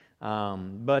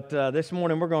But this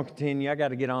morning we're going to continue. I got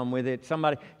to get on with it.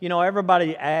 Somebody,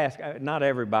 everybody asks, not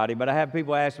everybody, but I have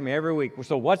people asking me every week,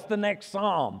 so what's the next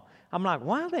psalm? I'm like,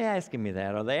 why are they asking me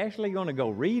that? Are they actually going to go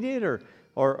read it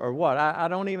or what? I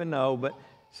don't even know. But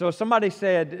so somebody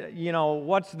said,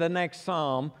 what's the next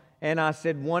psalm? And I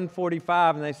said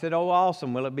 145, and they said, oh,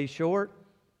 awesome. Will it be short?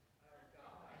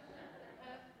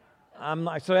 I'm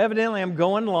like, so evidently I'm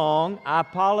going long. I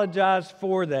apologize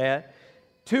for that.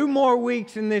 2 more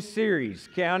weeks in this series,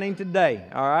 counting today,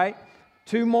 all right?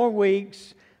 2 more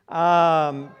weeks,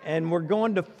 and we're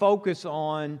going to focus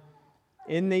on,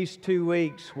 in these 2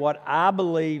 weeks, what I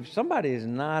believe somebody is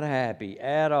not happy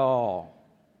at all.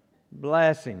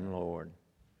 Bless him, Lord.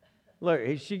 Look,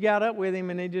 she got up with him,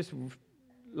 and he just,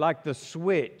 like the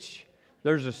switch.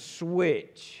 There's a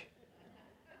switch.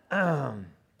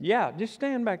 Yeah, just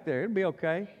stand back there. It'll be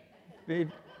okay.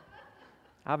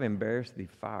 I've embarrassed the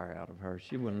fire out of her.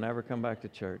 She will never come back to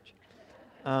church.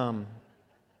 I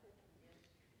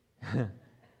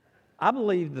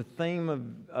believe the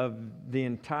theme of the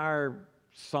entire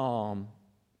psalm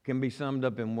can be summed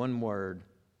up in one word: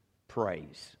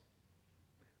 praise.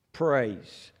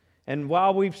 Praise. And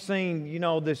while we've seen,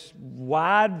 this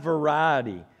wide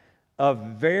variety of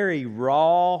very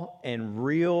raw and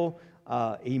real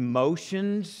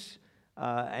emotions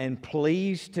and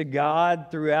pleas to God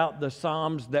throughout the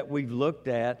Psalms that we've looked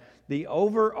at, the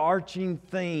overarching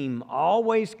theme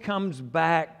always comes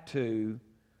back to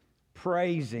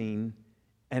praising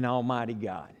an almighty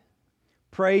God.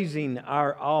 Praising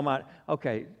our almighty...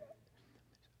 Okay,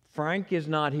 Frank is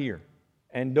not here,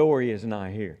 and Dory is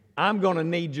not here. I'm going to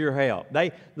need your help.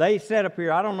 They sit up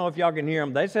here. I don't know if y'all can hear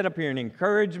them. They sit up here and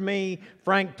encourage me.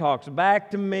 Frank talks back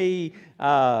to me.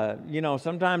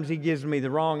 Sometimes he gives me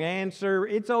the wrong answer.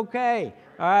 It's okay.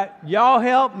 All right? Y'all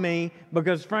help me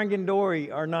because Frank and Dory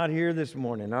are not here this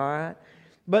morning. All right?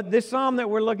 But this psalm that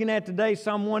we're looking at today,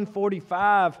 Psalm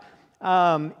 145,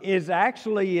 is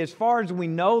actually, as far as we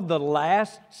know, the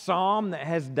last psalm that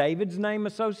has David's name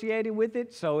associated with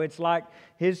it. So it's like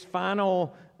his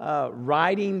final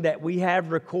writing that we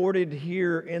have recorded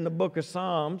here in the book of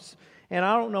Psalms. And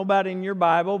I don't know about in your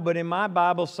Bible, but in my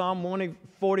Bible, Psalm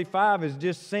 145 is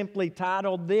just simply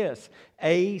titled this: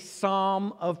 A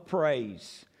Psalm of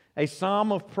Praise. A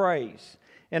Psalm of Praise.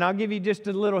 And I'll give you just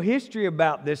a little history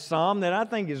about this psalm that I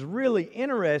think is really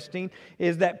interesting,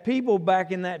 is that people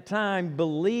back in that time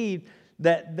believed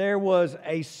that there was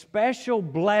a special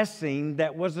blessing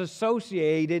that was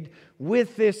associated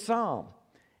with this psalm.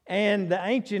 And the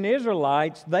ancient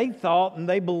Israelites, they thought and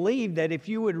they believed that if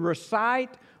you would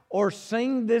recite or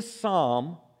sing this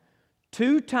psalm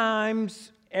 2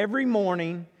 times every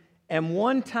morning and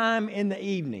 1 time in the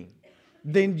evening,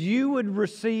 then you would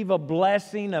receive a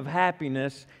blessing of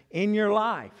happiness in your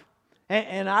life.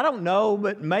 And I don't know,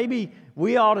 but maybe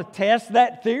we ought to test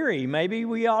that theory. Maybe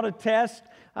we ought to test,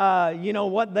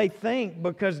 what they think.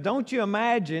 Because don't you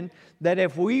imagine that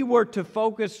if we were to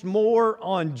focus more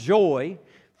on joy,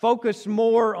 focus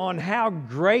more on how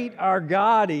great our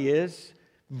God is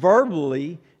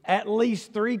verbally, at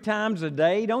least 3 times a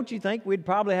day, don't you think we'd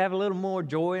probably have a little more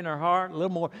joy in our heart, a little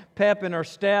more pep in our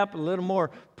step, a little more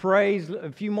praise,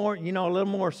 a few more, a little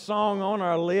more song on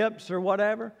our lips or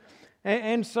whatever?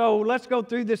 And so let's go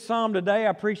through this psalm today. I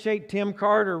appreciate Tim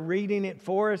Carter reading it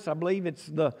for us. I believe it's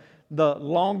the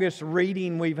longest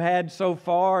reading we've had so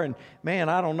far. And man,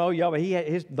 I don't know y'all, but he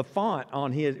had the font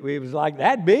on his, it was like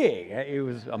that big. It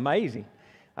was amazing.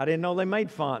 I didn't know they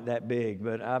made font that big,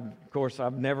 but of course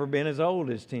I've never been as old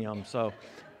as Tim. So,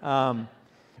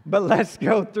 but let's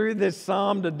go through this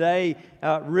psalm today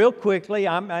real quickly.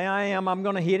 I'm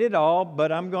going to hit it all,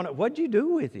 but what'd you do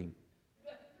with him?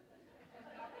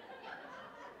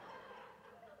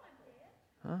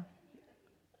 Huh?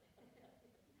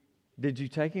 Did you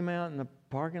take him out in the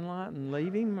parking lot and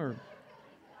leave him, or?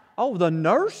 Oh, the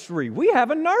nursery. We have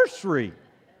a nursery.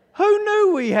 Who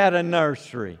knew we had a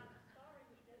nursery?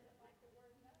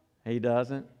 He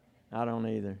doesn't? I don't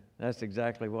either. That's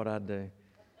exactly what I do.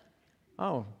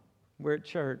 Oh, we're at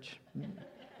church.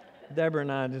 Deborah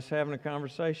and I just having a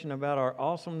conversation about our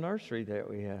awesome nursery that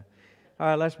we have. All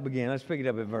right, let's begin. Let's pick it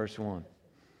up at verse 1.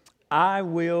 I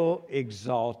will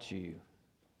exalt you,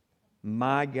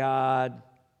 my God,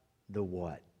 the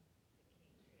what?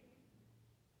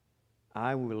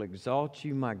 I will exalt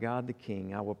you, my God, the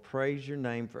King. I will praise your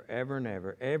name forever and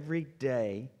ever. Every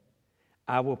day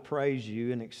I will praise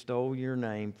you and extol your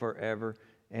name forever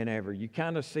and ever. You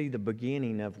kind of see the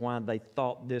beginning of why they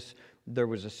thought there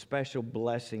was a special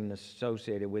blessing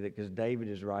associated with it, because David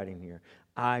is writing here,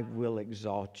 I will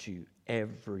exalt you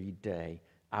every day.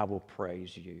 I will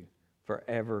praise you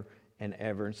forever and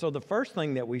ever. And so the first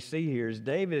thing that we see here is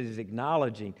David is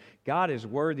acknowledging God is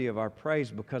worthy of our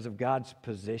praise because of God's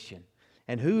position.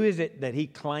 And who is it that he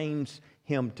claims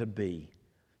him to be?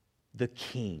 The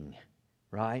king,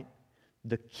 right?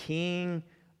 The king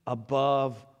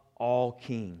above all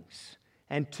kings.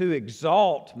 And to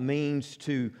exalt means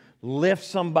to lift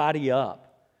somebody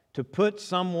up, to put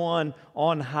someone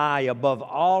on high above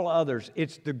all others.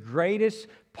 It's the greatest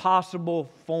possible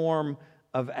form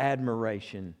of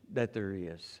admiration that there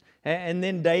is. And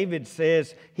then David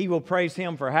says he will praise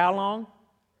him for how long?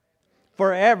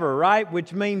 Forever, right?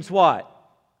 Which means what?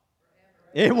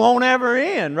 It won't ever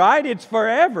end, right? It's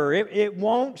forever. It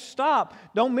won't stop.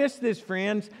 Don't miss this,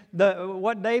 friends.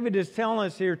 What David is telling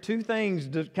us here, two things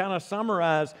to kind of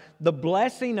summarize. The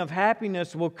blessing of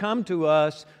happiness will come to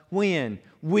us when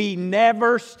we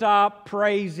never stop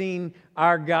praising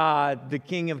our God, the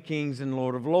King of Kings and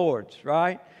Lord of Lords,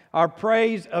 right? Our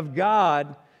praise of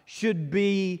God should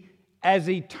be as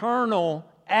eternal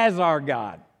as our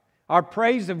God. Our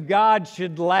praise of God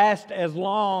should last as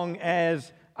long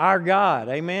as our God.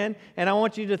 Amen? And I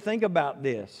want you to think about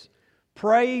this.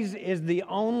 Praise is the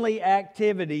only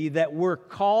activity that we're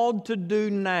called to do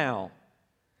now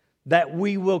that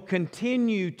we will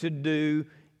continue to do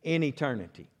in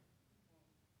eternity.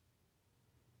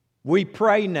 We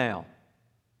pray now,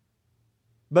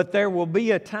 but there will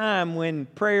be a time when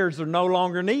prayers are no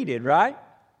longer needed, right?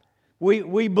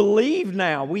 We believe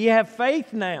now, we have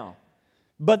faith now,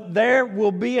 but there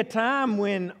will be a time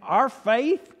when our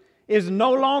faith is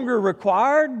no longer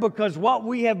required because what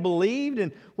we have believed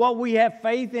and what we have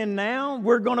faith in now,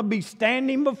 we're going to be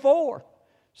standing before.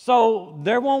 So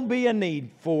there won't be a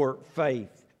need for faith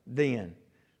then.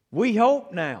 We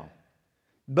hope now.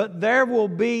 But there will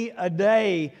be a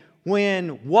day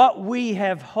when what we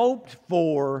have hoped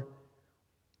for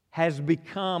has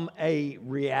become a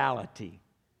reality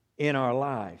in our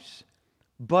lives.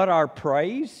 But our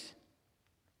praise,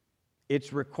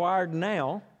 it's required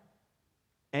now,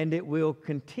 and it will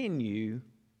continue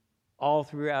all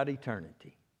throughout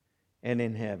eternity and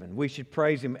in heaven. We should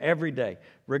praise Him every day,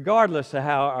 regardless of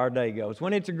how our day goes.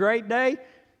 When it's a great day,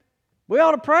 we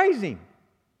ought to praise Him,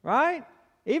 right?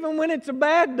 Even when it's a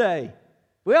bad day,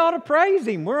 we ought to praise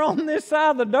Him. We're on this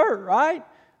side of the dirt, right?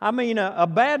 I mean, a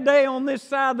bad day on this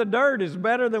side of the dirt is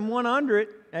better than 100.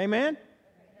 Amen?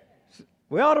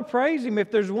 We ought to praise Him. If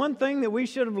there's one thing that we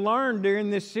should have learned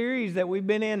during this series that we've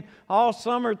been in all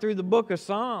summer through the book of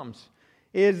Psalms,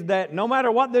 is that no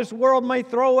matter what this world may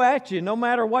throw at you, no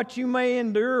matter what you may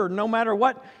endure, no matter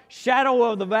what shadow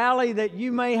of the valley that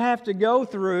you may have to go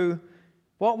through,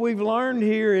 what we've learned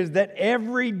here is that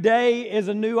every day is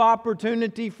a new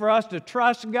opportunity for us to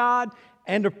trust God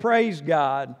and to praise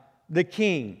God, the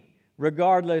King,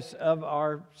 regardless of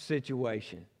our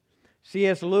situation.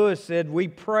 C.S. Lewis said, we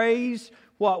praise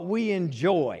what we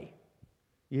enjoy.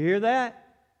 You hear that?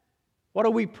 What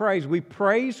do we praise? We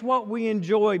praise what we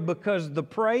enjoy because the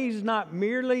praise not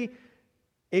merely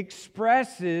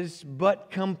expresses but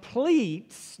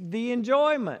completes the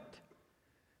enjoyment.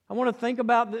 I want to think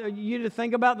about you to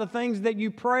think about the things that you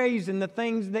praise and the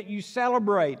things that you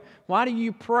celebrate. Why do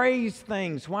you praise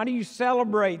things? Why do you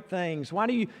celebrate things? Why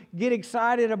do you get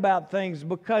excited about things?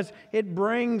 Because it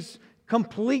brings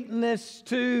completeness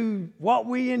to what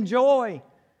we enjoy,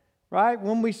 right?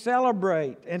 When we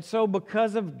celebrate. And so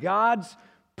because of God's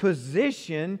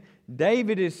position,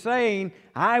 David is saying,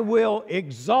 I will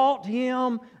exalt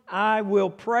Him, I will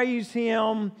praise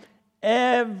Him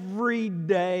every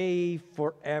day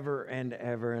forever and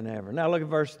ever and ever. Now look at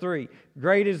verse 3.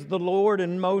 Great is the Lord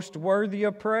and most worthy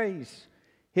of praise.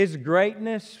 His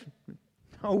greatness,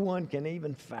 no one can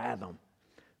even fathom.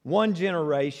 One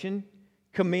generation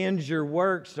commends your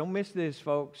works. Don't miss this,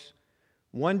 folks.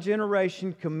 One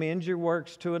generation commends your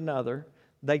works to another.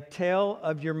 They tell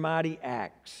of your mighty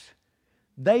acts.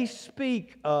 They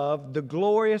speak of the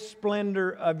glorious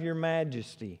splendor of your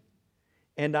majesty.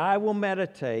 And I will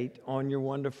meditate on your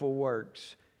wonderful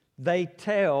works. They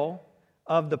tell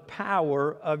of the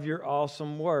power of your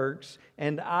awesome works,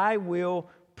 and I will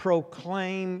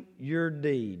proclaim your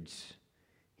deeds.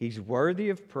 He's worthy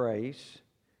of praise.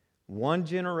 One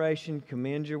generation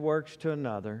commends your works to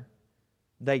another.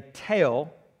 They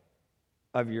tell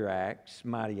of your acts,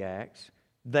 mighty acts.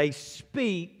 They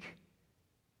speak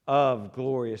of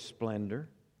glorious splendor.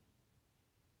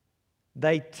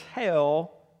 They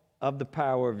tell of the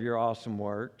power of your awesome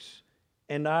works,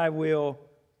 and I will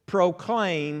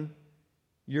proclaim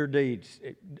your deeds.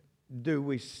 Do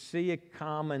we see a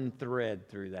common thread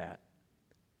through that?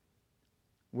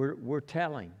 We're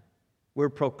telling. We're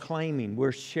proclaiming,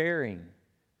 we're sharing,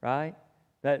 right?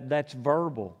 That's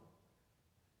verbal.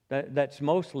 That's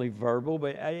mostly verbal,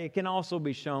 but it can also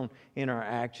be shown in our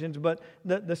actions. But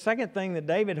the second thing that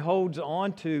David holds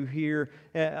on to here,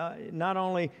 not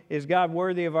only is God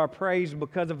worthy of our praise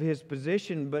because of His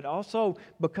position, but also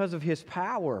because of His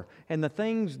power and the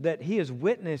things that he has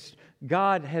witnessed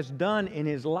God has done in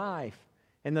his life.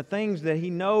 And the things that he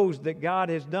knows that God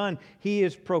has done, he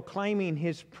is proclaiming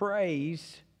His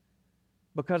praise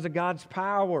because of God's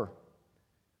power.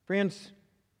 Friends,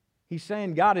 he's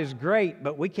saying God is great,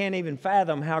 but we can't even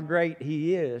fathom how great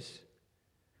He is.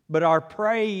 But our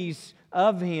praise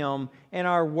of Him and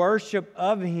our worship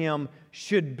of Him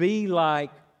should be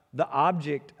like the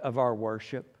object of our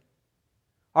worship.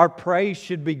 Our praise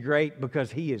should be great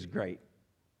because He is great.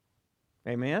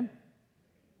 Amen?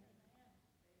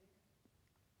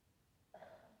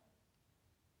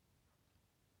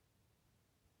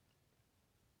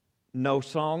 No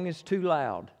song is too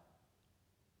loud.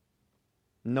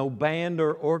 No band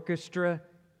or orchestra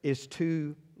is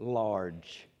too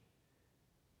large.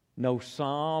 No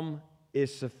psalm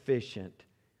is sufficient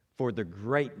for the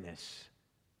greatness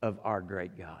of our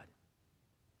great God.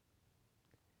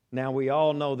 Now, we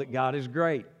all know that God is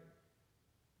great.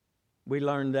 We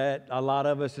learned that, a lot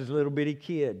of us as little bitty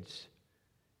kids.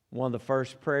 One of the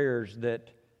first prayers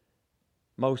that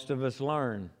most of us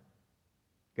learn,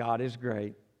 God is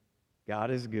great.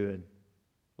 God is good.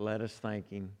 Let us thank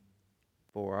Him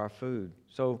for our food.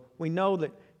 So we know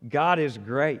that God is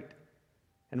great.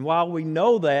 And while we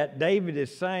know that, David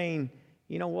is saying,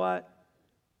 you know what?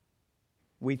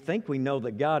 We think we know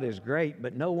that God is great,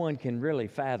 but no one can really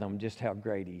fathom just how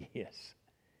great He is,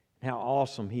 how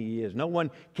awesome He is. No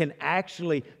one can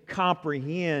actually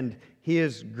comprehend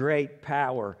His great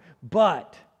power.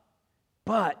 But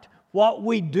what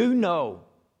we do know,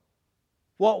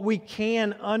 what we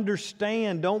can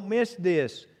understand, don't miss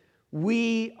this,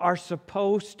 we are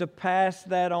supposed to pass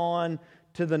that on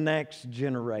to the next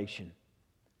generation.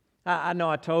 I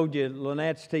know I told you,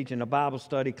 Lynette's teaching a Bible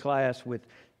study class with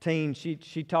teens.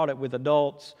 She taught it with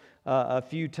adults a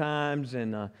few times,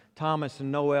 and Thomas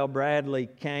and Noel Bradley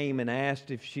came and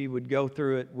asked if she would go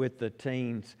through it with the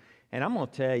teens. And I'm going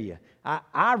to tell you,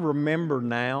 I remember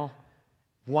now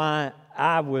why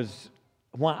I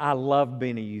loved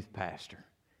being a youth pastor.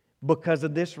 Because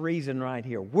of this reason right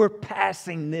here. We're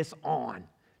passing this on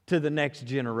to the next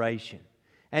generation.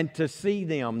 And to see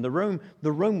them, the room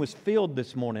was filled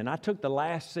this morning. I took the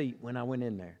last seat when I went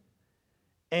in there.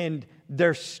 And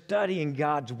they're studying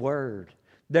God's Word.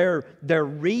 They're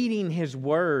reading His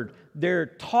Word. They're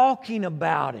talking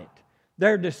about it.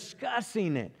 They're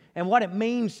discussing it and what it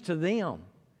means to them.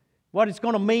 What it's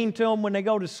going to mean to them when they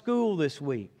go to school this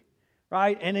week.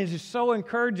 Right? And it is so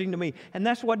encouraging to me. And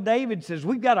that's what David says.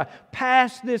 We've got to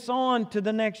pass this on to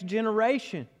the next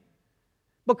generation.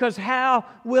 Because how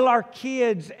will our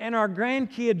kids and our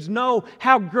grandkids know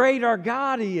how great our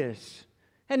God is?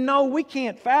 And no, we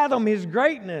can't fathom His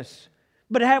greatness.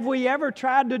 But have we ever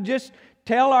tried to just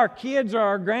tell our kids or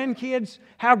our grandkids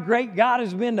how great God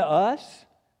has been to us?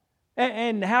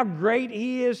 And how great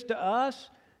He is to us?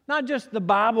 Not just the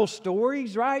Bible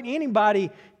stories, right? Anybody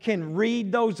can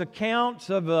read those accounts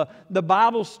of the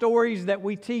Bible stories that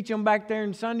we teach them back there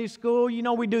in Sunday school. You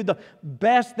know, we do the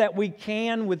best that we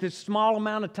can with this small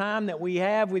amount of time that we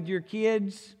have with your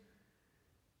kids.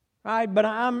 Right? But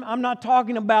I'm not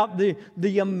talking about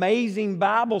the amazing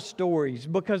Bible stories,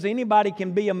 because anybody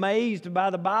can be amazed by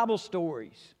the Bible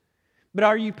stories. But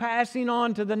are you passing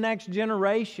on to the next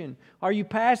generation? Are you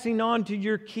passing on to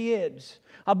your kids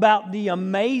about the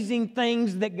amazing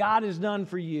things that God has done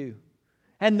for you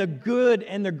and the good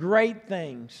and the great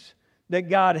things that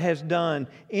God has done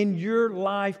in your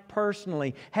life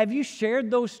personally? Have you shared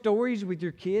those stories with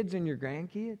your kids and your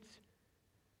grandkids?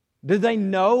 Do they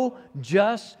know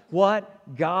just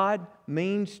what God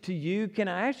means to you? Can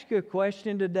I ask you a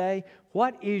question today?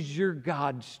 What is your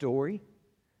God story?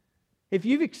 If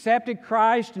you've accepted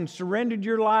Christ and surrendered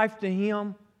your life to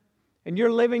Him, and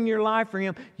you're living your life for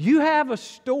Him, you have a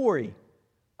story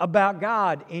about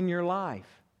God in your life.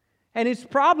 And it's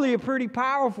probably a pretty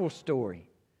powerful story.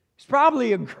 It's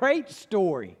probably a great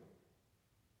story.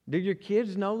 Do your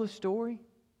kids know the story?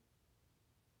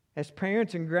 As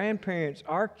parents and grandparents,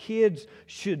 our kids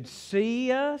should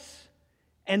see us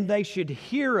and they should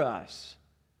hear us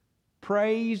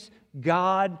praise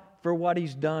God for what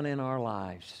He's done in our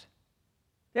lives.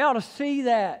 They ought to see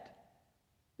that.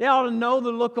 They ought to know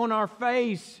the look on our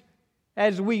face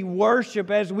as we worship,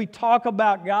 as we talk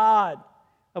about God,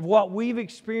 of what we've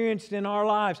experienced in our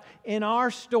lives, in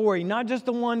our story, not just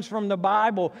the ones from the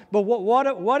Bible, but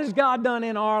what has God done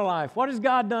in our life? What has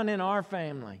God done in our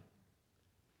family?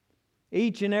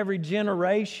 Each and every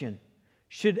generation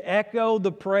should echo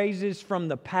the praises from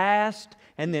the past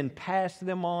and then pass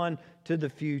them on to the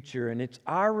future. And it's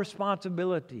our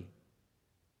responsibility.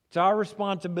 It's our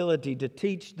responsibility to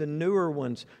teach the newer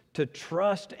ones to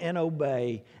trust and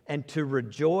obey and to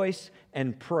rejoice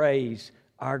and praise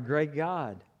our great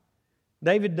God.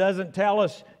 David doesn't tell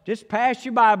us, just pass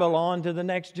your Bible on to the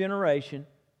next generation.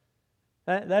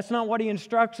 That's not what he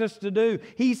instructs us to do.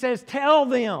 He says, tell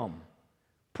them,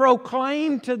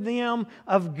 proclaim to them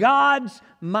of God's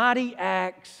mighty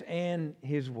acts and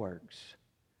His works.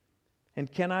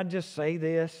 And can I just say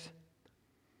this?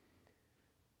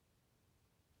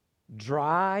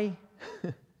 Dry,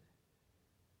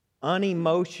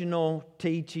 unemotional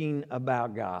teaching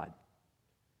about God,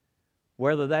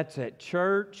 whether that's at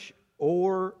church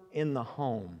or in the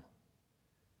home,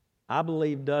 I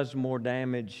believe does more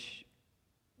damage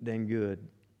than good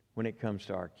when it comes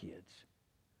to our kids.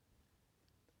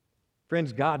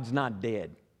 Friends, God's not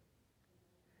dead.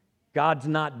 God's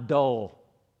not dull.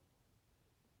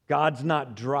 God's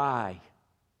not dry.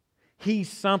 He's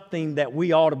something that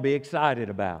we ought to be excited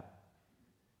about.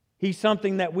 He's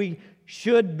something that we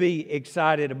should be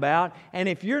excited about. And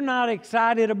if you're not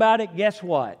excited about it, guess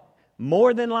what?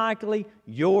 More than likely,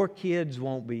 your kids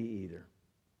won't be either.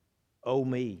 Oh,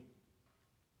 me.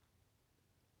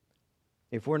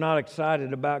 If we're not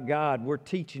excited about God, we're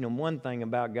teaching them one thing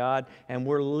about God, and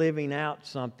we're living out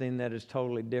something that is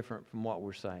totally different from what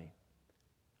we're saying.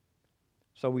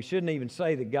 So we shouldn't even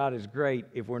say that God is great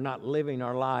if we're not living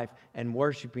our life and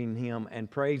worshiping Him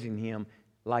and praising Him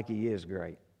like He is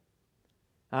great.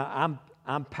 I'm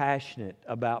passionate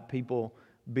about people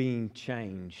being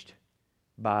changed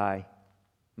by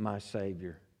my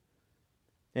Savior.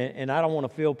 And I don't want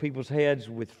to fill people's heads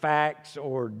with facts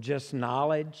or just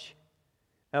knowledge.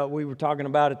 We were talking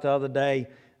about it the other day.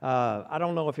 I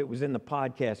don't know if it was in the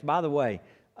podcast. By the way,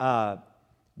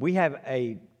 we have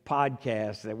a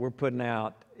podcast that we're putting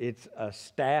out. It's a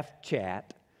staff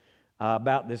chat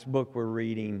about this book we're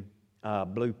reading,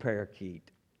 Blue Parakeet.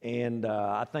 And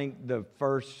I think the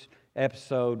first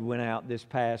episode went out this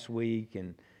past week,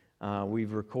 and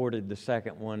we've recorded the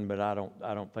second one, but I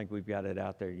don't think we've got it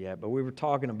out there yet. But we were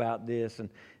talking about this, and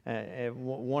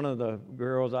one of the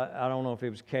girls, I don't know if it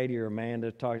was Katie or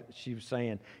Amanda, she was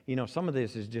saying, some of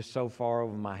this is just so far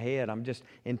over my head. I'm just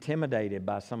intimidated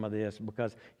by some of this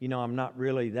because, I'm not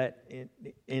really that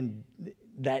in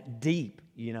that deep,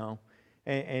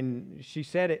 And she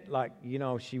said it like,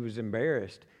 she was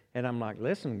embarrassed. And I'm like,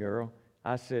 listen, girl,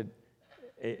 I said,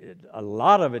 a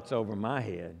lot of it's over my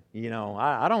head.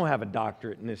 I don't have a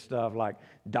doctorate in this stuff like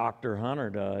Dr. Hunter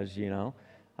does,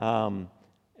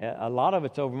 A lot of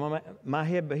it's over my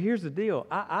head. But here's the deal.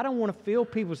 I don't want to fill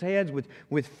people's heads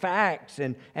with facts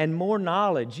and more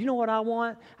knowledge. You know what I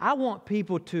want? I want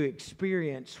people to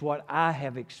experience what I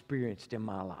have experienced in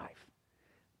my life.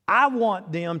 I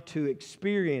want them to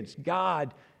experience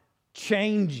God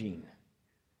changing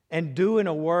and doing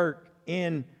a work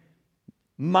in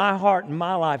my heart and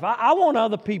my life. I want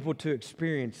other people to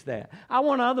experience that. I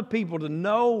want other people to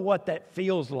know what that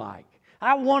feels like.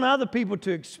 I want other people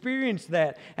to experience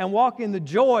that and walk in the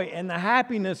joy and the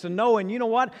happiness of knowing, you know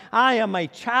what? I am a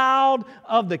child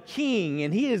of the King,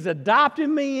 and He has adopted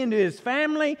me into His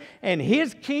family, and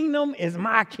His kingdom is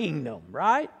my kingdom,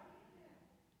 right?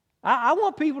 I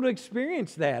want people to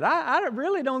experience that. I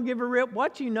really don't give a rip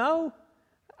what you know.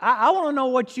 I want to know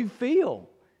what you feel,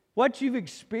 what you've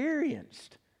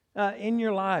experienced in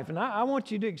your life. And I want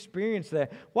you to experience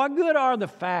that. What good are the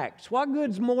facts? What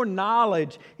good's more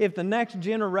knowledge if the next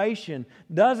generation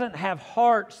doesn't have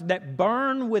hearts that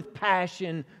burn with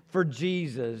passion for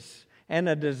Jesus and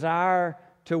a desire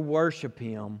to worship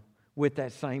Him with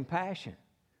that same passion?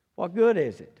 What good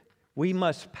is it? We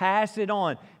must pass it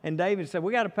on. And David said,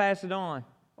 we got to pass it on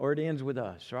or it ends with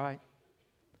us, right?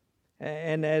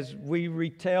 And as we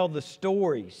retell the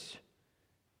stories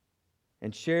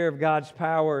and share of God's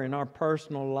power in our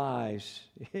personal lives,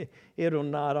 it'll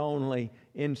not only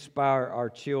inspire our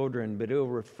children, but it'll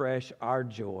refresh our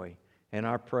joy and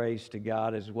our praise to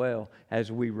God as well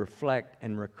as we reflect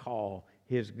and recall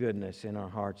His goodness in our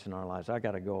hearts and our lives. I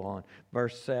got to go on.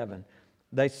 Verse 7,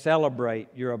 they celebrate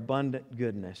your abundant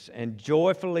goodness and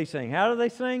joyfully sing. How do they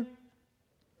sing?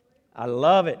 I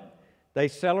love it. They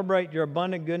celebrate your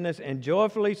abundant goodness and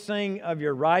joyfully sing of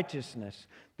your righteousness.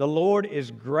 The Lord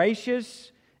is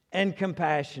gracious and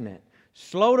compassionate,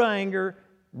 slow to anger,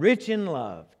 rich in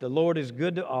love. The Lord is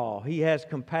good to all. He has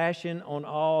compassion on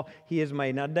all He has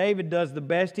made. Now, David does the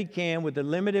best he can with the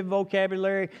limited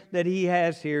vocabulary that he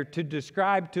has here to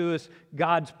describe to us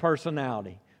God's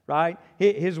personality. right?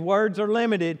 His words are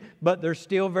limited, but they're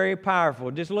still very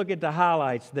powerful. Just look at the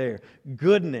highlights there.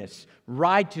 Goodness,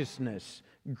 righteousness,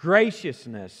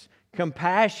 graciousness,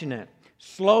 compassionate,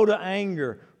 slow to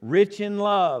anger, rich in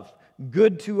love,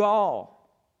 good to all.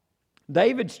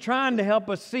 David's trying to help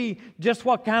us see just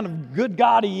what kind of good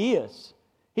God He is.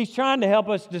 He's trying to help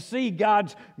us to see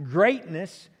God's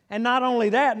greatness. And not only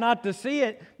that, not to see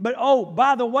it, but oh,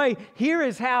 by the way, here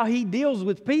is how He deals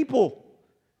with people.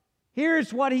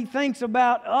 Here's what He thinks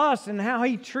about us and how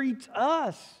He treats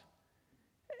us.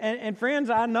 And friends,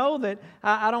 I know that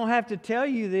I don't have to tell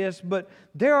you this, but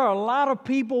there are a lot of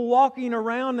people walking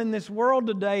around in this world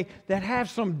today that have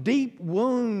some deep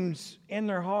wounds in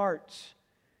their hearts.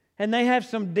 And they have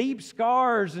some deep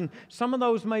scars, and some of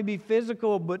those may be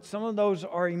physical, but some of those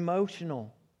are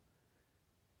emotional.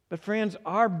 But friends,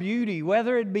 our beauty,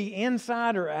 whether it be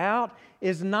inside or out,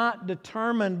 is not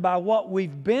determined by what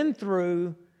we've been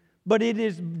through, but it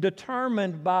is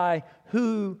determined by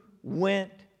who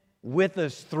went with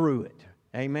us through it.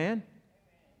 Amen?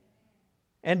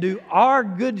 And do our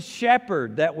good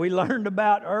shepherd that we learned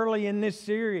about early in this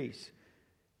series,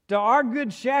 to our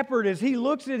good shepherd, as He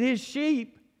looks at His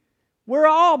sheep, we're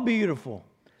all beautiful.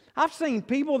 I've seen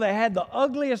people that had the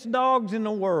ugliest dogs in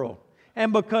the world.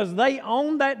 And because they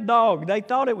owned that dog, they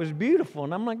thought it was beautiful.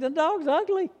 And I'm like, the dog's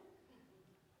ugly.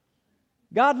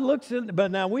 God looks at,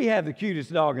 but now we have the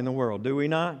cutest dog in the world, do we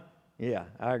not? Yeah,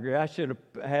 I agree. I should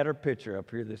have had her picture up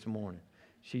here this morning.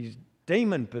 She's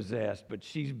demon possessed, but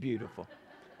she's beautiful.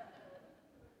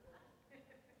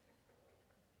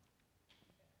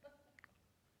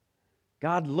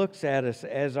 God looks at us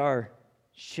as our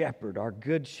shepherd, our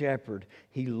good shepherd.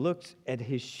 He looks at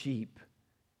His sheep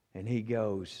and He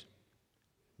goes,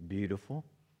 beautiful,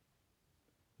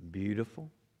 beautiful,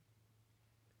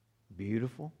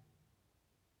 beautiful,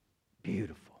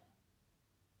 beautiful.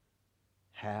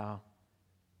 How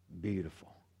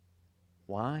beautiful.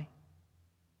 Why?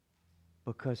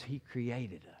 Because He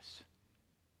created us.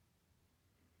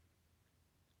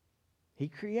 He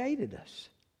created us.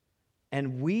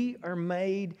 And we are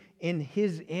made in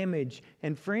His image.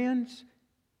 And friends,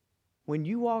 when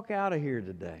you walk out of here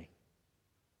today,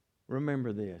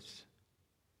 remember this.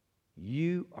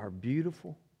 You are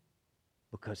beautiful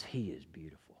because He is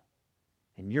beautiful.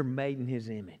 And you're made in His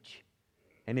image.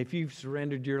 And if you've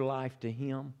surrendered your life to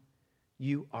Him,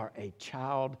 you are a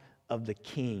child of the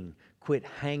King. Quit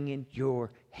hanging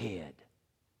your head.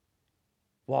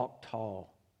 Walk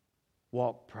tall.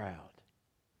 Walk proud.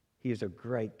 He is a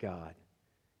great God.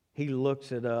 He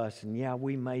looks at us, and yeah,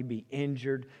 we may be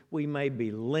injured, we may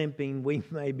be limping, we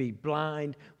may be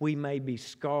blind, we may be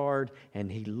scarred,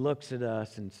 and He looks at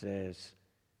us and says,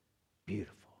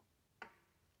 beautiful.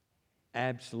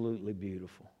 Absolutely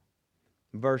beautiful.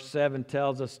 Verse 7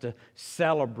 tells us to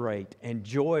celebrate and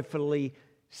joyfully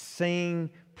sing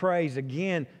praise.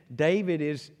 Again, David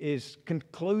is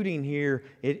concluding here.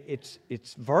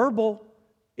 It's verbal.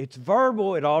 It's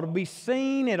verbal. It ought to be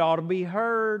seen. It ought to be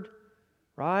heard.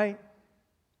 Right?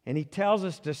 And he tells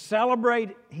us to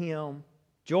celebrate Him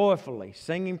joyfully,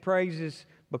 singing praises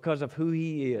because of who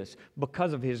He is,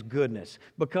 because of His goodness,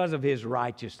 because of His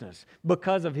righteousness,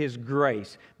 because of His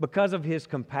grace, because of His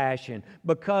compassion,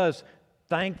 because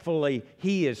thankfully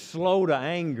He is slow to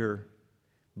anger,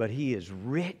 but He is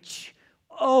rich,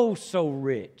 oh so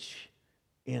rich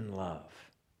in love.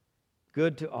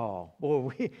 Good to all.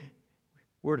 Boy,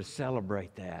 we're to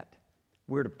celebrate that.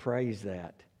 We're to praise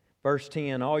that. Verse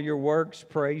 10, all your works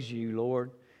praise you, Lord.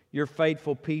 Your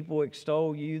faithful people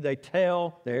extol you. They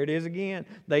tell, there it is again,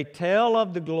 they tell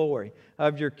of the glory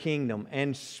of your kingdom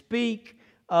and speak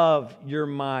of your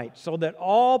might, so that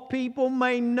all people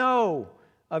may know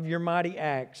of your mighty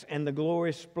acts and the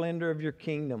glorious splendor of your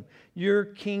kingdom. Your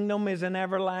kingdom is an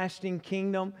everlasting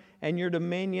kingdom, and your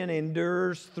dominion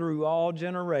endures through all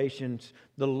generations.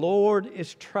 The Lord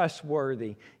is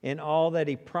trustworthy in all that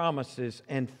He promises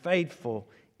and faithful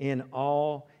in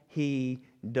all He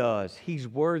does. He's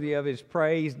worthy of His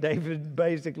praise. David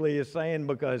basically is saying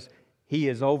because He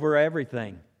is over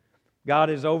everything.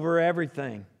 God is over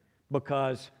everything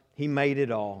because He made it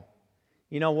all.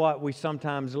 You know what? We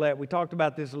sometimes we talked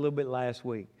about this a little bit last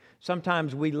week.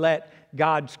 Sometimes we let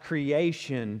God's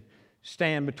creation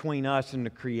stand between us and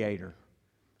the Creator.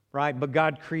 Right? But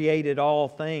God created all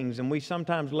things, and we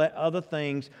sometimes let other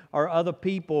things or other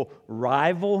people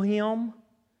rival Him.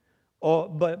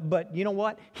 But you know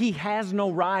what? He has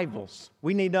no rivals.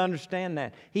 We need to understand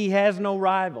that. He has no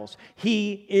rivals.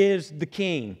 He is the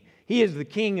King. He is the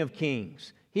King of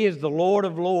kings. He is the Lord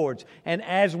of lords. And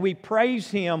as we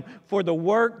praise Him for the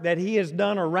work that He has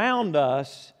done around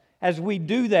us, as we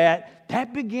do that,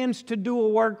 that begins to do a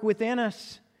work within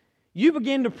us. You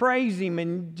begin to praise Him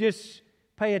and just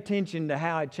pay attention to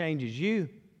how it changes you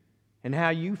and how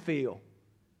you feel,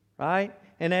 right?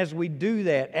 And as we do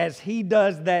that, as He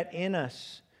does that in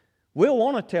us, we'll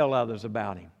want to tell others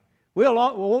about Him. We'll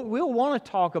want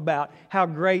to talk about how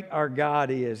great our God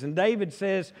is. And David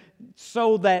says,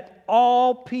 so that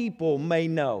all people may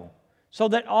know. So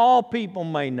that all people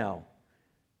may know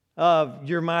of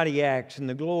your mighty acts and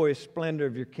the glorious splendor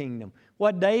of your kingdom.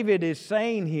 What David is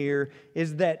saying here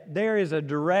is that there is a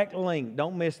direct link.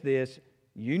 Don't miss this.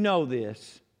 You know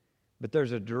this. But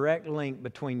there's a direct link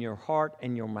between your heart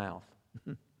and your mouth.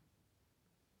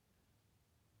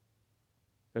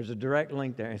 There's a direct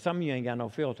link there. And some of you ain't got no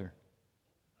filter.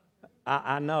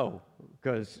 I know,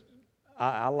 because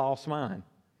I lost mine.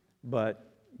 But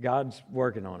God's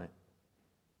working on it.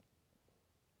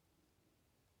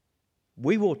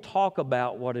 We will talk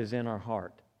about what is in our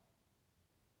heart.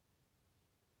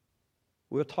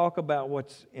 We'll talk about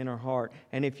what's in our heart.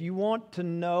 And if you want to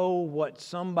know what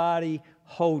somebody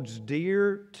holds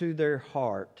dear to their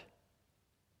heart,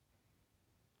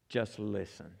 just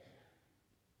listen.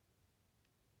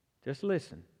 Just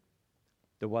listen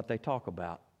to what they talk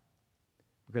about.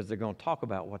 Because they're going to talk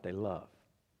about what they love.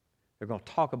 They're going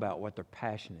to talk about what they're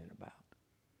passionate about.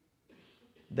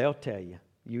 They'll tell you.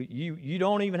 You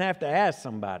don't even have to ask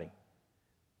somebody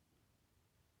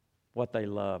what they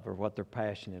love or what they're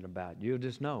passionate about. You'll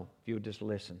just know if you'll just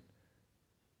listen.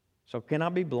 So can I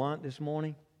be blunt this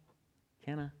morning?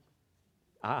 Can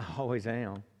I? I always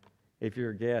am. If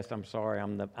you're a guest, I'm sorry.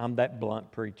 I'm that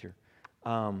blunt preacher.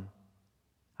 I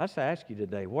just ask you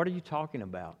today, what are you talking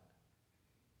about?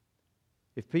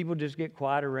 If people just get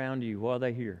quiet around you, what are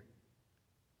they hear?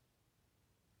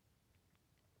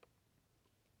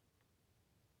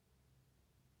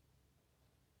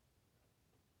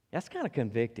 That's kind of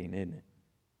convicting, isn't it?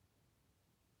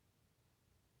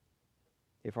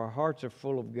 If our hearts are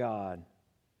full of God,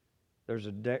 there's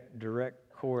a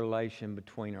direct correlation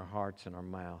between our hearts and our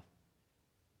mouth.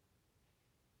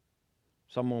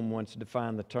 Someone once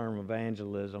defined the term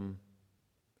evangelism.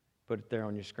 Put it there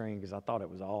on your screen because I thought it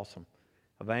was awesome.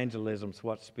 Evangelism is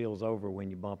what spills over when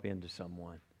you bump into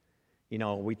someone. You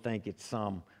know, we think it's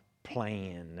some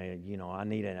plan. You know, I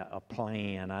need a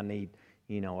plan. I need,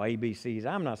 ABCs.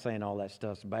 I'm not saying all that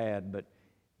stuff's bad, but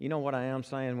you know what I am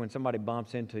saying? When somebody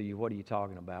bumps into you, what are you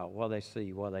talking about? What they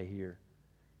see, what they hear.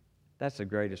 That's the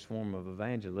greatest form of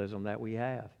evangelism that we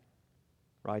have.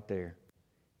 Right there.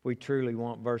 If we truly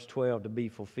want verse 12 to be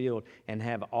fulfilled and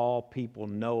have all people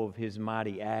know of His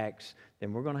mighty acts,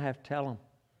 then we're going to have to tell them.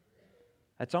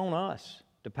 That's on us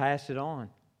to pass it on.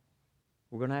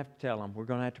 We're going to have to tell them. We're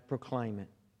going to have to proclaim it.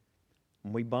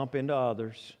 When we bump into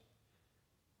others,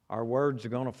 our words are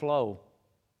going to flow.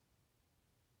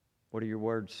 What are your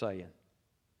words saying?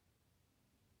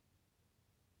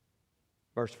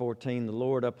 Verse 14, the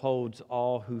Lord upholds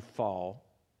all who fall.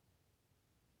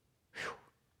 Whew.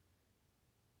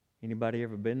 Anybody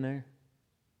ever been there?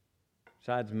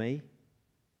 Besides me?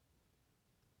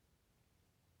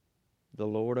 The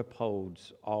Lord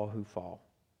upholds all who fall,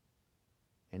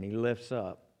 and He lifts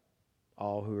up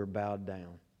all who are bowed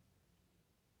down.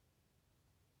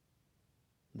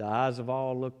 The eyes of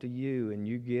all look to you, and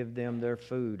you give them their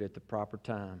food at the proper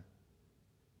time.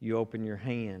 You open your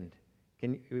hand.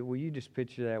 Will you just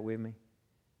picture that with me?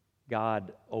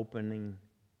 God opening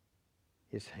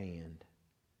His hand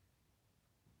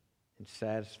and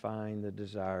satisfying the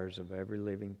desires of every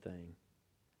living thing.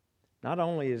 Not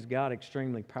only is God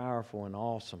extremely powerful and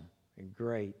awesome and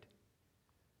great,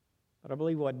 but I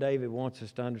believe what David wants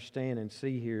us to understand and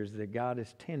see here is that God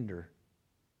is tender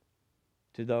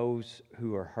to those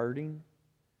who are hurting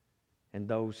and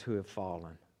those who have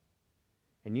fallen.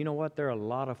 And you know what? There are a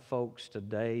lot of folks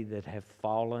today that have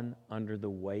fallen under the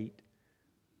weight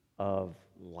of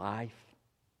life.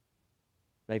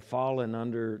 They've fallen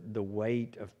under the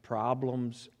weight of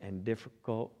problems and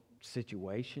difficult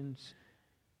situations.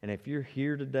 And if you're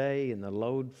here today and the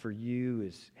load for you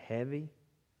is heavy,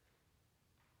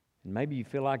 and maybe you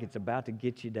feel like it's about to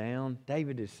get you down,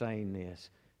 David is saying this.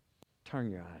 Turn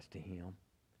your eyes to Him.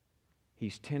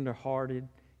 He's tenderhearted.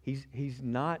 He's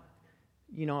not,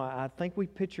 I think we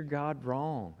picture God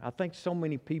wrong. I think so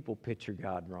many people picture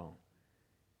God wrong.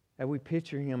 And we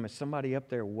picture Him as somebody up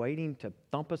there waiting to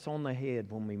thump us on the head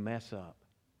when we mess up.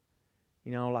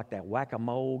 Like that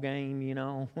whack-a-mole game,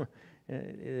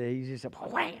 He's just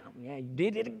wham! Yeah, you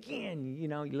did it again, you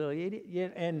little idiot. Yeah,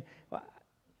 and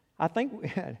I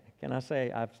think, can I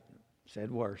say, I've said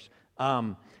worse.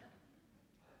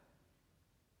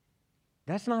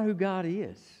 That's not who God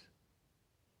is.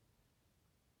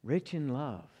 Rich in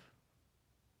love,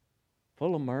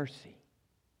 full of mercy,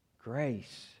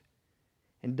 grace,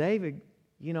 And David,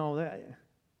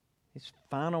 his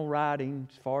final writing,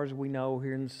 as far as we know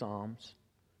here in the Psalms.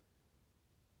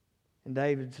 And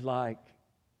David's like,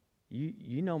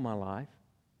 you know my life.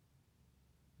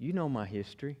 You know my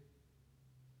history.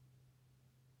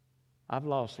 I've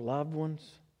lost loved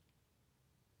ones.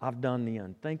 I've done the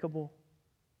unthinkable.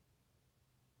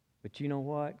 But you know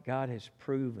what? God has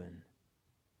proven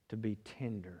to be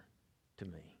tender to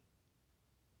me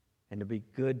and to be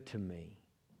good to me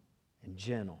and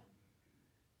gentle.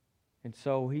 And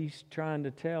so he's trying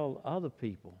to tell other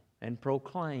people and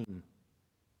proclaim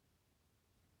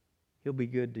He'll be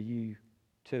good to you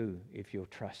too if you'll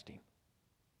trust Him.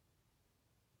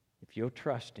 If you'll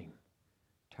trust Him,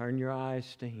 turn your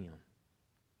eyes to Him,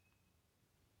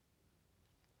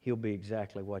 He'll be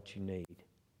exactly what you need.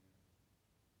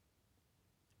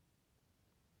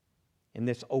 And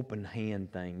this open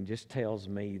hand thing just tells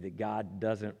me that God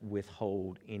doesn't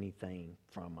withhold anything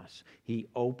from us. He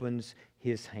opens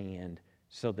His hand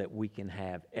so that we can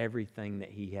have everything that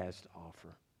He has to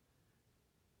offer.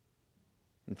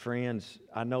 And friends,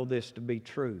 I know this to be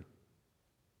true.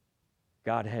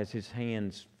 God has His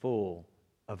hands full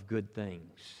of good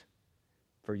things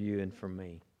for you and for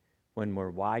me. When we're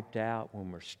wiped out,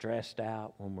 when we're stressed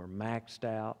out, when we're maxed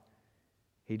out,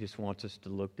 He just wants us to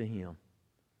look to Him.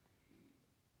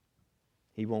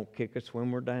 He won't kick us when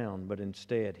we're down, but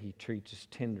instead He treats us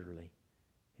tenderly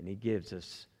and He gives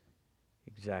us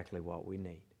exactly what we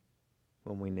need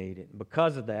when we need it. And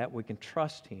because of that, we can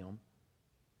trust Him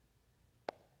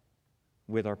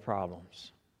with our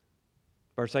problems.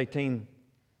 Verse 18,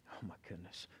 oh my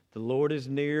goodness. The Lord is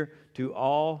near to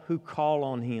all who call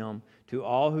on Him, to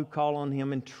all who call on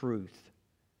Him in truth.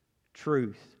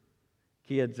 Truth.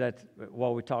 Kids, that's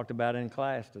what we talked about in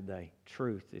class today.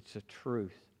 Truth. It's a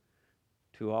truth.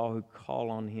 To all who call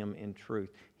on Him in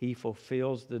truth. He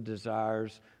fulfills the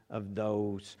desires of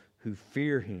those who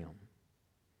fear Him.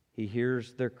 He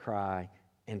hears their cry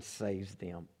and saves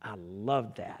them. I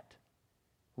love that.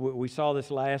 We saw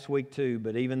this last week too,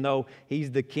 but even though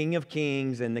He's the King of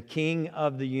Kings and the King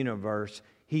of the universe,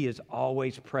 He is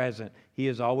always present. He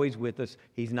is always with us.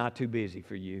 He's not too busy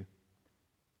for you.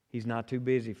 He's not too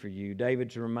busy for you.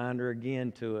 David's reminder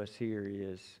again to us here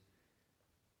is,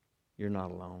 you're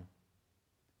not alone.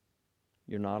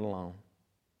 You're not alone.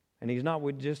 And He's not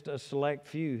with just a select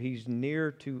few. He's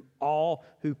near to all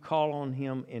who call on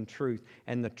Him in truth.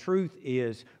 And the truth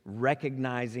is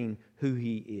recognizing who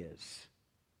He is.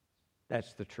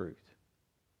 That's the truth.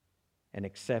 And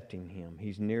accepting Him.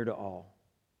 He's near to all.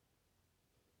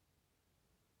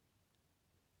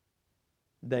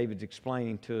 David's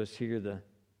explaining to us here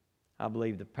I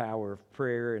believe the power of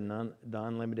prayer and the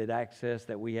unlimited access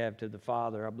that we have to the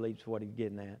Father. I believe is what he's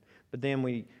getting at. But then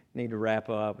we need to wrap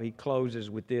up. He closes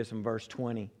with this in verse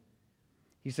 20.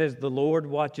 He says, the Lord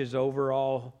watches over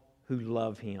all who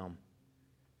love Him,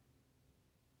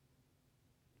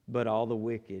 but all the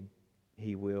wicked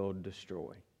He will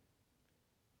destroy.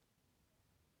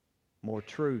 More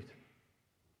truth.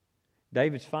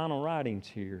 David's final writings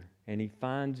here, and he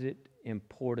finds it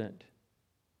important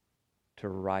to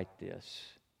write this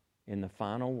in the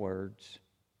final words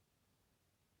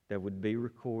that would be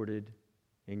recorded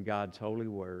in God's holy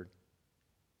word.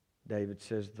 David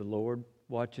says, the Lord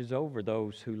watches over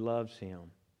those who loves Him,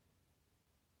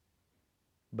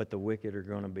 but the wicked are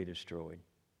going to be destroyed.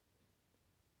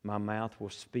 My mouth will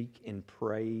speak in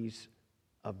praise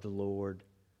of the Lord.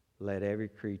 Let every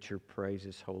creature praise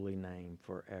His holy name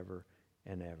forever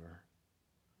and ever.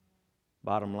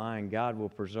 Bottom line, God will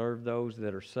preserve those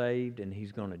that are saved, and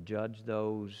He's going to judge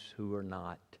those who are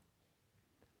not.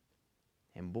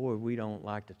 And boy, we don't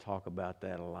like to talk about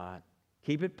that a lot.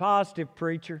 Keep it positive,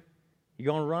 preacher.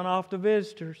 You're going to run off the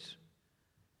visitors.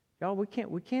 Y'all, we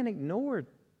can't ignore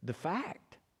the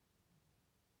fact.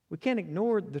 We can't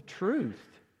ignore the truth.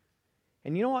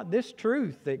 And you know what? This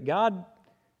truth that God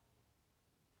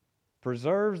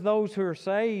preserves those who are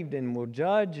saved and will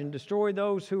judge and destroy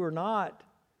those who are not,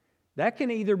 that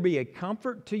can either be a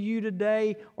comfort to you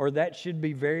today or that should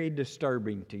be very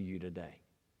disturbing to you today.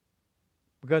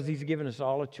 Because He's given us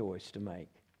all a choice to make.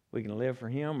 We can live for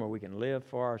Him or we can live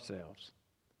for ourselves.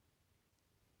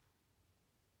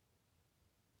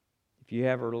 If you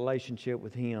have a relationship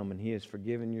with Him and He has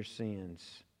forgiven your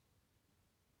sins,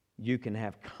 you can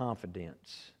have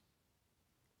confidence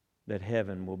that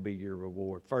heaven will be your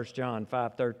reward. 1 John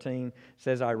 5:13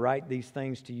 says, I write these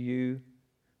things to you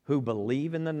who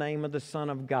believe in the name of the Son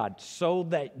of God, so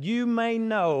that you may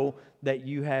know that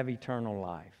you have eternal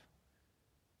life.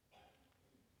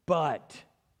 But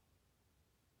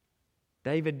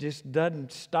David just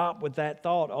doesn't stop with that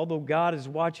thought. Although God is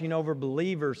watching over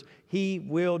believers, He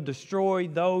will destroy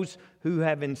those who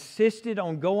have insisted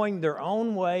on going their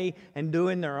own way and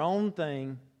doing their own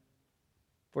thing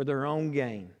for their own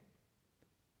gain.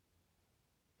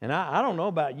 And I don't know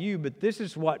about you, but this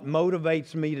is what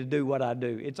motivates me to do what I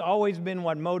do. It's always been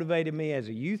what motivated me as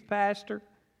a youth pastor.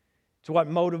 It's what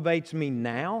motivates me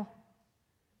now,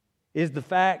 is the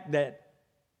fact that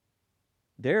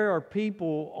there are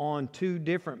people on two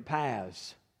different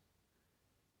paths.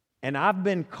 And I've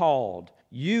been called,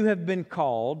 you have been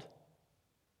called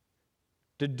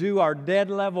to do our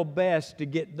dead level best to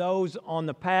get those on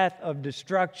the path of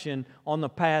destruction on the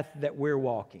path that we're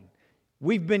walking.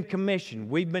 We've been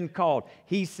commissioned, we've been called.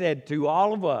 He said to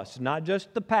all of us, not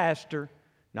just the pastor,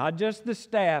 not just the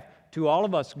staff, to all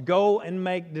of us, go and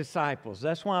make disciples.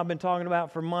 That's why I've been talking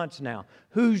about for months now.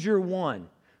 Who's your one?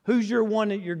 Who's your one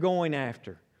that you're going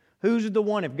after? Who's the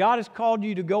one? If God has called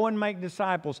you to go and make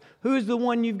disciples, who's the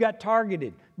one you've got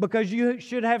targeted? Because you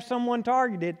should have someone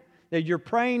targeted that you're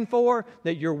praying for,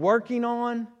 that you're working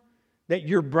on, that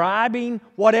you're bribing,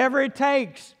 whatever it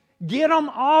takes. Get them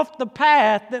off the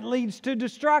path that leads to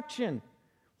destruction.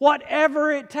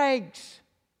 Whatever it takes.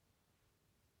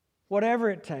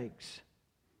 Whatever it takes.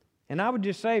 And I would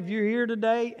just say, if you're here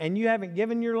today and you haven't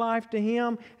given your life to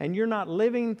Him and you're not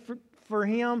living for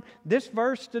Him, this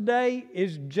verse today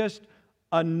is just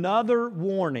another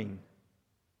warning.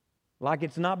 Like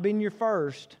it's not been your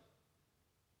first,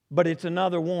 but it's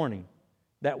another warning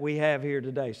that we have here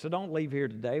today. So don't leave here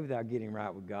today without getting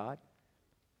right with God.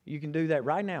 You can do that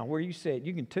right now where you sit.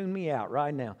 You can tune me out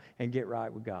right now and get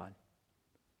right with God.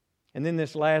 And then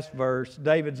this last verse,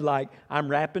 David's like, I'm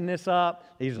wrapping this up.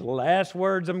 These are the last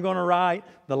words I'm going to write,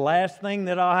 the last thing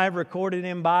that I have recorded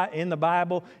in the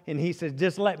Bible. And he says,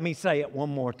 just let me say it one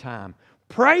more time.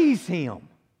 Praise Him.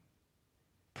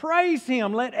 Praise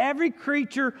Him. Let every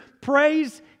creature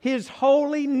praise His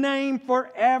holy name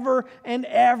forever and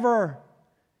ever.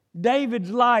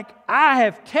 David's like, I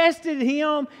have tested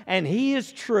Him and He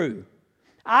is true.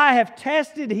 I have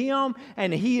tested Him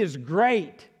and He is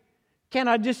great. Can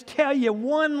I just tell you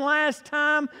one last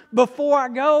time before I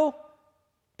go?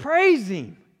 Praise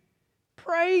Him.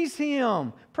 Praise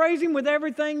Him. Praise Him with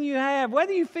everything you have,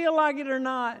 whether you feel like it or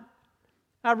not.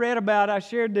 I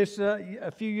shared this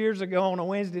a few years ago on a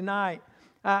Wednesday night.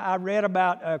 I read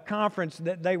about a conference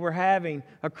that they were having,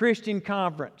 a Christian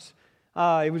conference.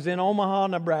 It was in Omaha,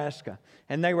 Nebraska.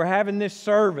 And they were having this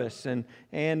service. And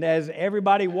as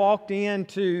everybody walked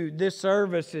into this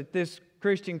service at this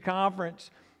Christian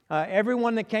conference,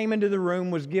 everyone that came into the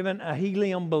room was given a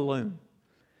helium balloon.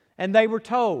 And they were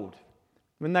told,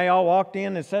 when they all walked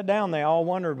in and sat down, they all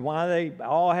wondered why they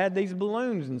all had these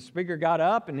balloons. And the speaker got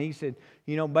up and he said,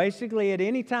 basically at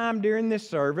any time during this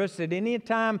service, at any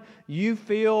time you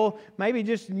feel maybe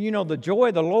just, the joy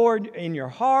of the Lord in your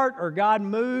heart, or God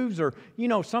moves, or,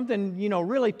 something,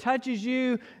 really touches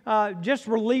you, just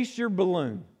release your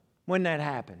balloon when that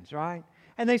happens, right?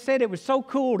 And they said it was so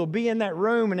cool to be in that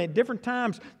room, and at different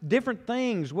times, different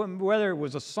things, whether it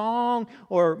was a song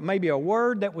or maybe a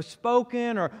word that was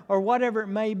spoken or whatever it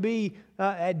may be,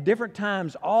 at different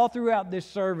times, all throughout this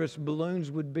service, balloons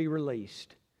would be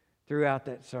released throughout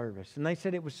that service. And they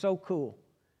said it was so cool.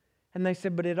 And they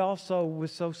said, but it also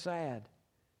was so sad,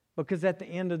 because at the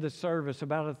end of the service,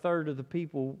 about a third of the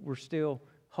people were still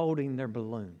holding their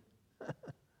balloon.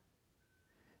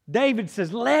 David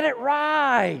says, let it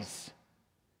rise.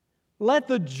 Let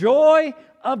the joy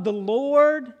of the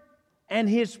Lord and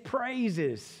His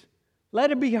praises, let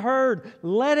it be heard.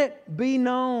 Let it be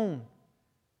known.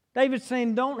 David's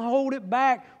saying, don't hold it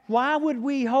back. Why would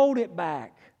we hold it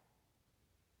back?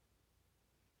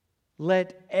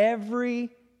 Let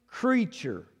every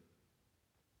creature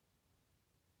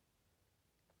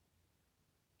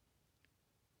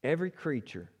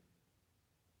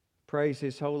praise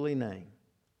His holy name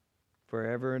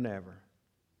forever and ever.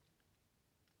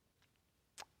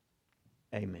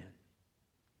 Amen.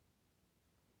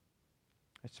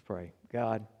 Let's pray.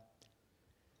 God,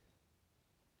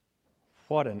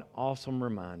 what an awesome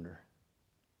reminder,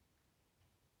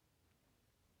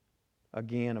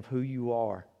 again, of who You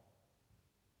are.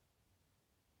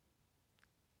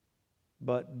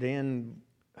 But then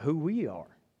who we are.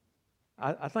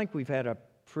 I think we've had a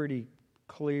pretty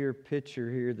clear picture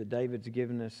here that David's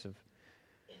given us of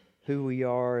who we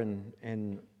are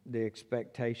and the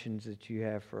expectations that You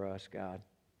have for us, God.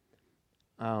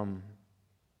 I'm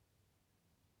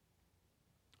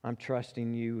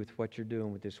trusting You with what You're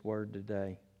doing with this word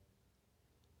today.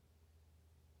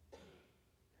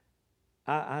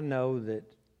 I know that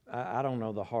I don't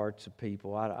know the hearts of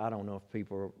people. I don't know if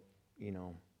people,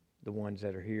 the ones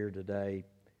that are here today.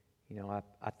 You know,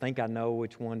 I think I know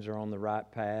which ones are on the right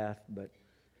path, but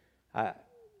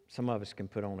some of us can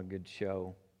put on a good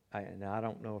show. And I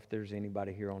don't know if there's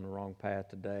anybody here on the wrong path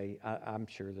today. I'm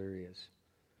sure there is.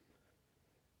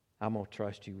 I'm going to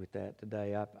trust you with that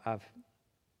today.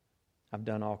 I've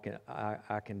done all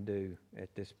I can do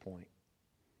at this point.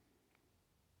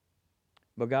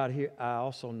 But God, here I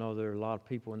also know there are a lot of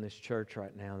people in this church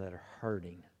right now that are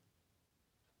hurting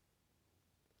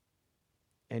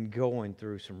and going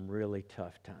through some really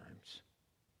tough times.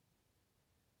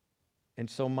 And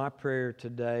so my prayer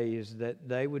today is that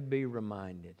they would be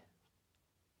reminded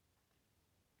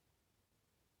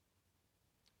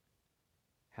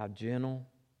how gentle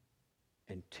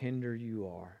and tender you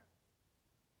are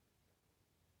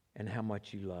and how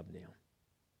much you love them.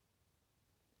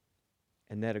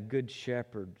 And that a good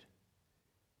shepherd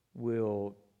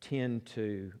will tend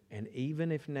to, and even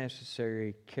if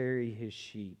necessary, carry his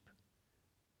sheep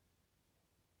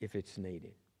if it's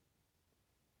needed.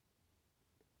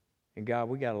 And God,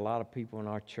 we got a lot of people in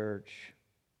our church,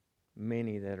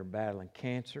 many that are battling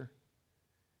cancer,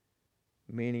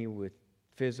 many with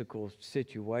physical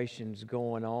situations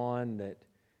going on that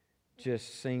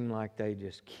just seem like they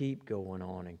just keep going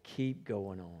on and keep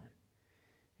going on.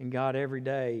 And God, every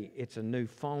day it's a new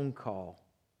phone call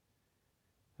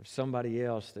of somebody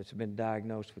else that's been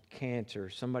diagnosed with cancer,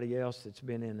 somebody else that's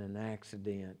been in an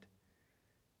accident.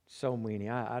 So many.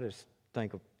 I just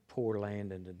think of poor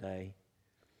Landon today.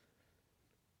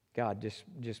 God,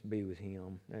 just be with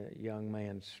him. That young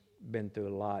man's been through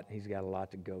a lot. He's got a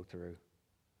lot to go through.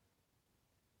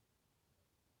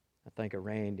 I think of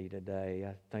Randy today.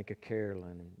 I think of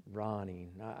Carolyn and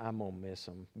Ronnie. I'm going to miss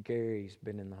them. Gary's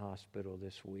been in the hospital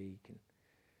this week. And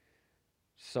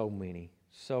so many,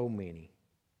 so many.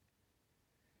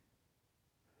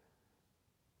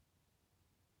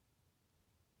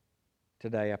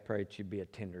 Today I pray that you'd be a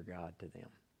tender God to them.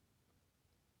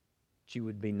 That you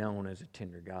would be known as a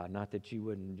tender God. Not that you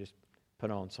wouldn't just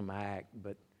put on some act,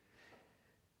 but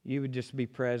you would just be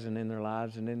present in their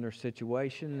lives and in their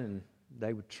situation, and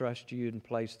they would trust you and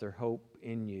place their hope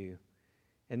in you.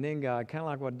 And then, God, kind of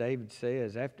like what David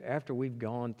says, after we've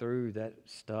gone through that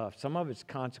stuff, some of it's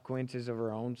consequences of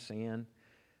our own sin.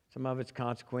 Some of it's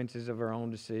consequences of our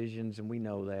own decisions, and we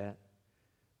know that.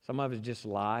 Some of it's just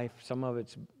life. Some of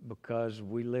it's because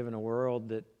we live in a world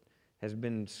that has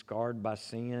been scarred by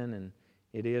sin, and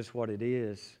it is what it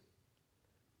is.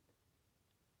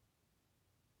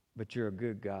 But you're a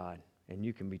good God, and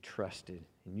you can be trusted,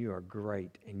 and you are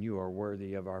great, and you are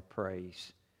worthy of our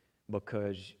praise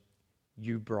because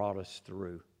you brought us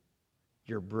through.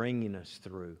 You're bringing us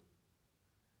through.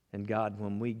 And God,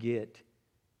 when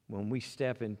we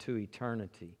step into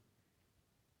eternity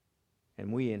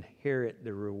and we inherit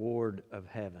the reward of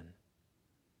heaven,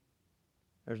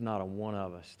 there's not a one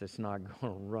of us that's not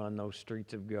going to run those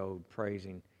streets of gold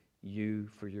praising you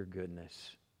for your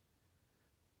goodness.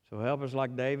 So help us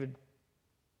like David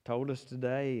told us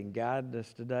today and guided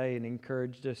us today and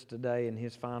encouraged us today in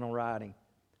his final writing.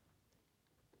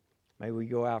 May we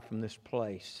go out from this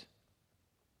place,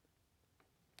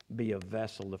 be a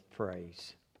vessel of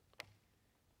praise.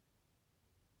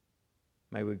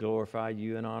 May we glorify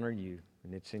you and honor you.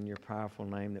 And it's in your powerful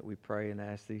name that we pray and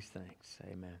ask these things.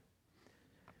 Amen.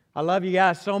 I love you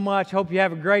guys so much. Hope you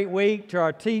have a great week. To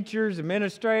our teachers,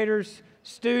 administrators,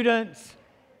 students,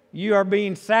 you are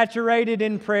being saturated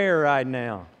in prayer right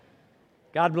now.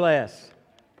 God bless.